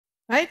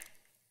right?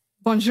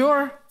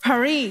 Bonjour,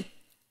 Paris.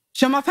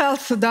 Je m'appelle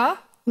Sudha.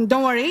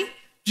 Don't worry.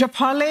 Je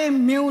parle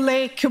mieux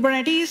le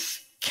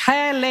Kubernetes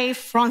que le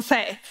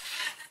français.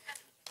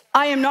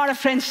 I am not a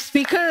French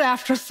speaker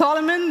after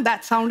Solomon.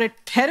 That sounded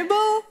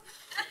terrible.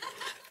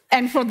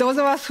 And for those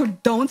of us who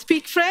don't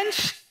speak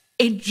French,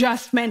 it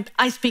just meant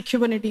I speak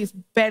Kubernetes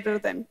better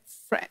than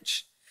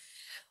French.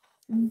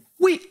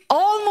 We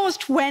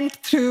almost went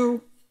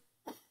through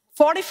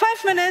 45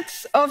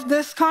 minutes of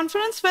this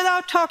conference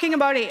without talking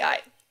about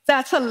AI.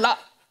 That's a lot.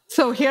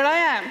 So here I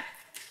am.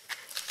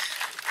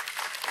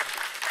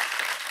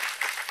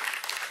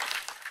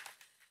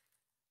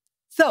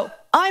 So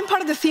I'm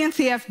part of the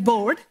CNCF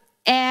board,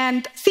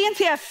 and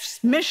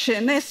CNCF's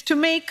mission is to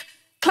make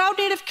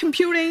cloud-native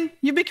computing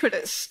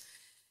ubiquitous.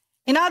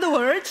 In other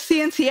words,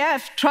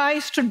 CNCF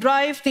tries to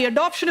drive the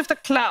adoption of the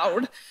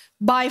cloud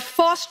by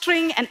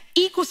fostering an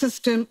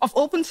ecosystem of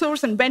open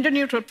source and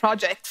vendor-neutral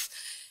projects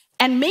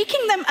and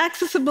making them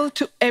accessible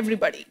to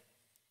everybody.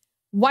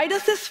 Why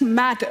does this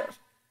matter?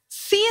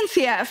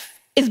 CNCF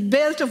is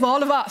built of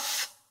all of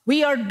us.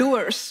 We are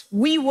doers.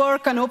 We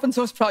work on open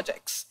source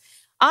projects.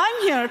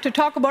 I'm here to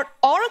talk about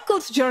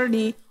Oracle's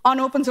journey on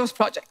open source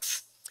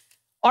projects.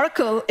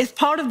 Oracle is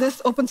part of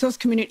this open source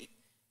community.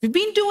 We've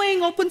been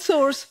doing open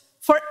source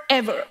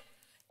forever.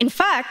 In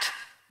fact,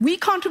 we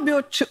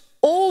contribute to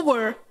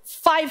over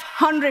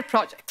 500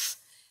 projects.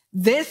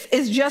 This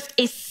is just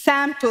a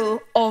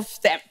sample of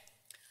them.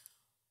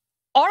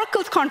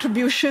 Oracle's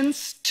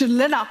contributions to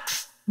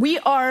Linux, we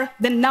are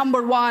the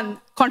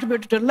 #1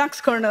 contributor to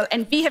Linux kernel,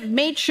 and we have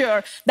made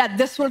sure that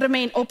this will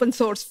remain open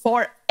source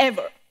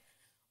forever.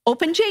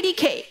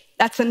 OpenJDK,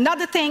 that's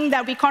another thing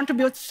that we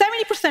contribute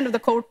 70% of the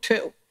code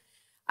to.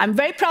 I'm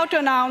very proud to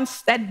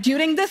announce that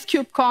during this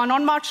KubeCon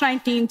on March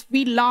 19th,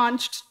 we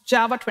launched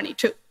Java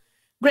 22.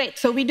 Great,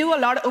 so we do a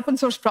lot of open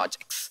source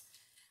projects.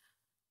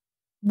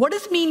 What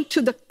does it mean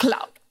to the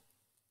cloud?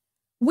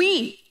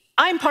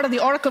 I'm part of the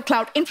Oracle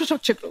Cloud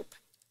Infrastructure Group.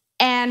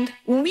 And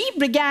when we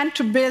began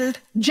to build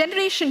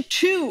generation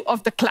 2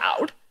 of the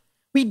cloud,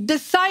 we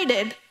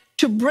decided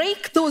to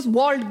break those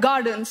walled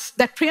gardens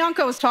that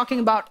Priyanka was talking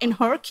about in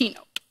her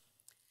keynote.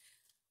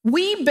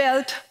 We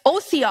built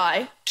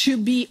OCI to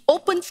be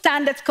open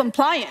standards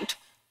compliant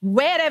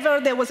wherever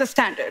there was a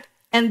standard.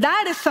 And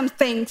that is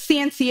something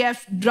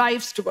CNCF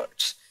drives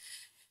towards.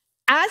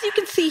 As you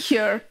can see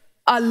here,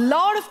 a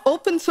lot of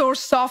open source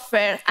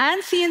software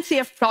and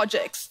CNCF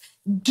projects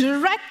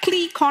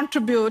directly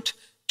contribute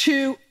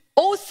to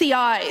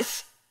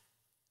OCI's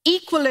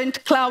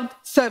equivalent cloud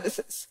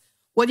services.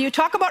 Whether you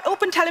talk about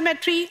open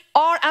telemetry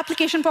or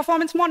application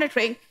performance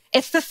monitoring,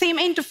 it's the same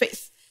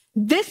interface.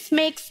 This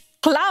makes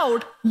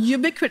cloud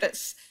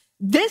ubiquitous.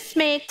 This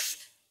makes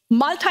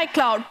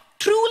multi-cloud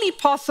truly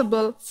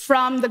possible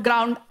from the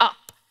ground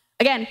up.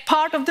 Again,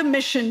 part of the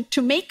mission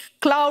to make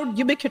cloud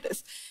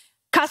ubiquitous.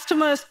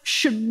 Customers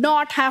should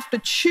not have to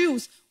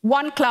choose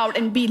one cloud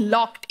and be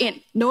locked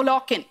in. No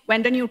lock-in,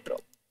 vendor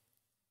neutral.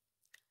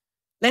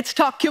 Let's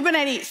talk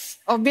Kubernetes,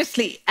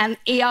 obviously, and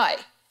AI.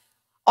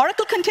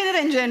 Oracle Container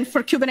Engine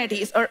for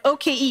Kubernetes, or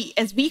OKE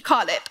as we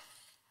call it,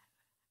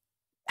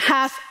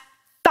 has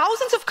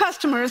thousands of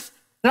customers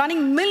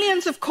running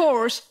millions of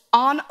cores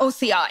on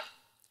OCI.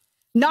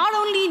 Not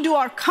only do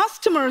our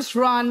customers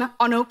run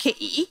on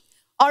OKE,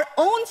 our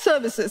own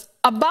services,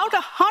 about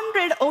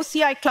 100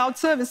 OCI cloud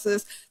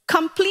services,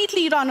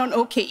 completely run on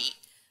OKE.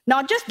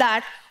 Not just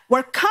that,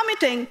 we're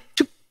committing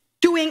to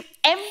doing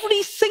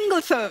every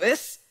single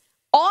service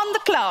on the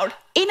cloud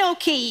in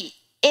OKE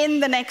in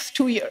the next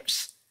 2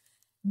 years.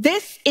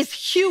 This is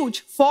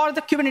huge for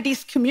the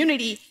Kubernetes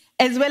community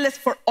as well as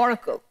for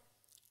Oracle.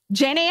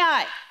 Gen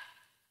AI.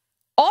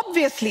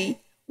 Obviously,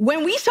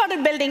 when we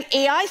started building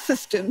AI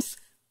systems,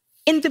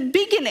 in the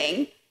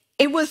beginning,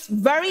 it was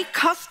very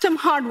custom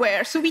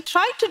hardware. So we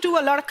tried to do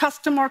a lot of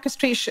custom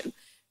orchestration.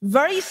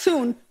 Very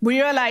soon,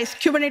 we realized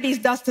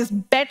Kubernetes does this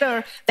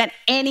better than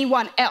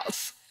anyone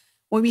else.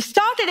 When we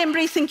started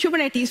embracing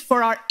Kubernetes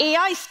for our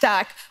AI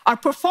stack, our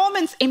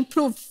performance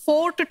improved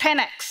 4 to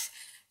 10x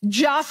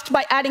just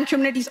by adding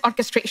Kubernetes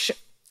orchestration.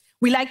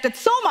 We liked it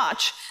so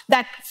much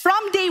that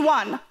from day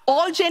one,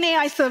 all Gen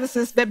AI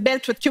services were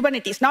built with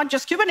Kubernetes, not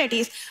just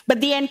Kubernetes, but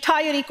the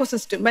entire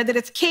ecosystem, whether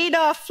it's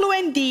Kada,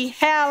 FluentD,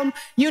 Helm,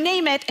 you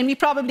name it, and we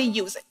probably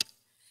use it.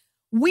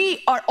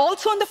 We are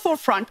also on the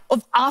forefront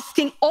of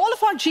asking all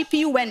of our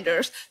GPU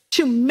vendors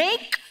to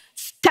make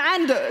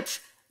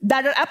standards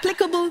that are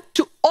applicable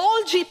to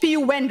all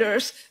GPU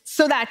vendors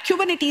so that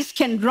Kubernetes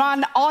can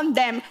run on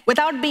them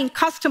without being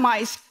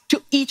customized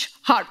to each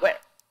hardware.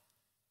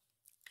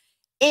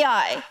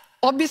 AI,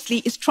 obviously,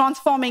 is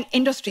transforming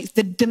industries.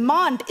 The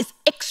demand is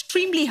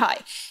extremely high.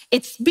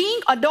 It's being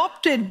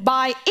adopted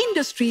by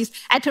industries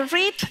at a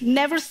rate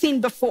never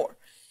seen before.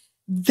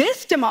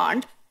 This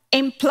demand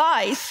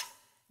implies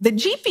the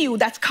GPU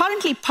that's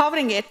currently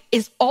powering it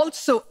is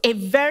also a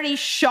very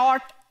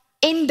short,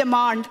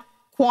 in-demand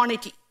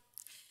quantity.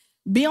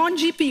 Beyond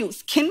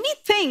GPUs, can we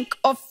think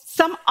of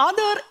some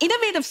other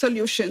innovative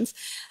solutions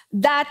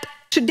that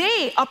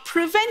today are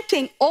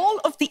preventing all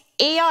of the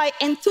AI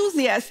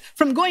enthusiasts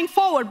from going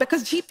forward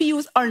because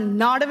GPUs are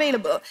not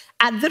available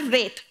at the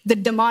rate the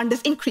demand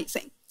is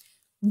increasing.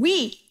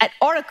 We at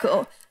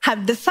Oracle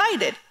have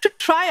decided to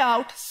try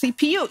out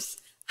CPUs.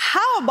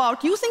 How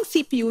about using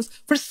CPUs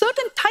for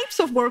certain types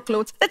of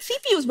workloads that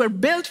CPUs were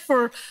built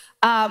for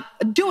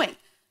doing?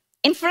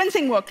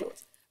 Inferencing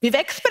workloads. We've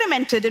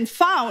experimented and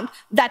found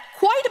that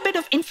quite a bit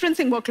of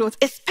inferencing workloads,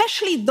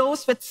 especially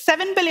those with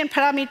 7 billion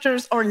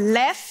parameters or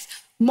less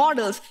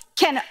models,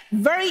 can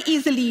very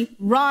easily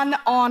run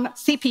on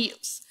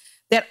CPUs.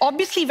 They're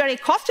obviously very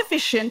cost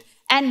efficient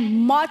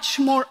and much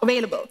more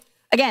available.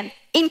 Again,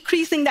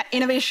 increasing that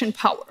innovation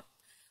power.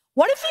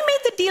 What if we made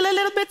the deal a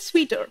little bit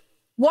sweeter?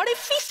 What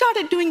if we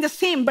started doing the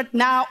same, but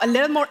now a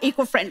little more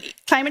eco-friendly?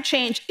 Climate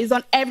change is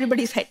on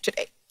everybody's head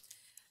today.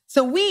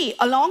 So we,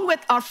 along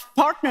with our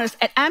partners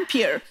at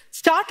Ampere,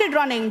 started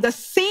running the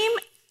same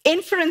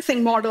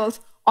inferencing models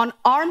on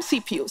ARM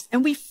CPUs.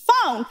 And we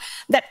found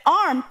that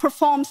ARM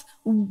performs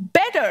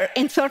better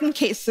in certain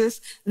cases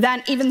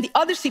than even the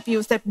other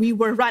CPUs that we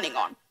were running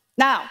on.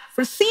 Now,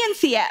 for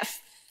CNCF,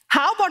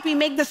 how about we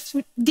make this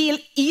deal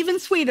even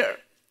sweeter?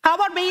 How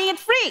about making it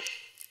free?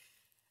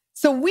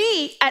 So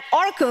we at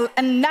Oracle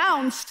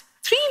announced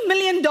 $3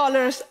 million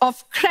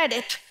of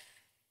credit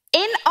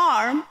in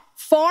ARM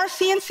for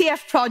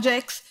CNCF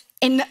projects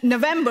in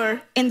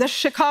November in the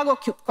Chicago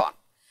KubeCon.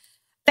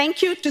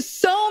 Thank you to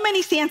so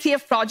many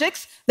CNCF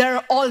projects that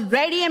are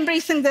already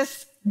embracing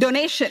this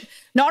donation.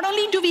 Not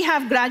only do we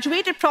have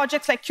graduated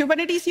projects like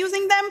Kubernetes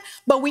using them,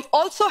 but we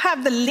also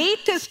have the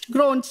latest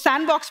grown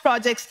sandbox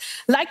projects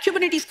like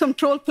Kubernetes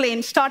Control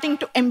Plane starting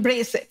to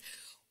embrace it.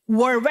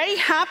 We're very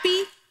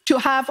happy to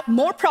have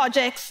more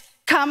projects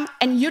come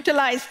and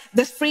utilize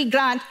this free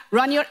grant,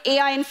 run your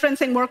AI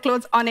inferencing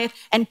workloads on it,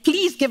 and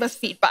please give us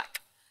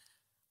feedback.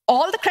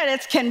 All the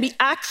credits can be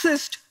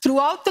accessed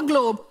throughout the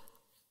globe,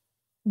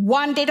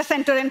 one data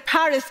center in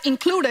Paris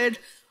included.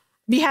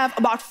 We have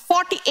about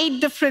 48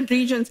 different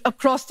regions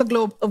across the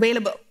globe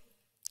available.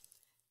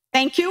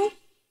 Thank you.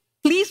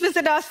 Please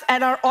visit us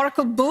at our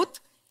Oracle booth,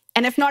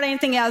 and if not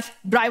anything else,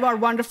 drive our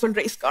wonderful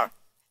race car.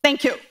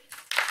 Thank you.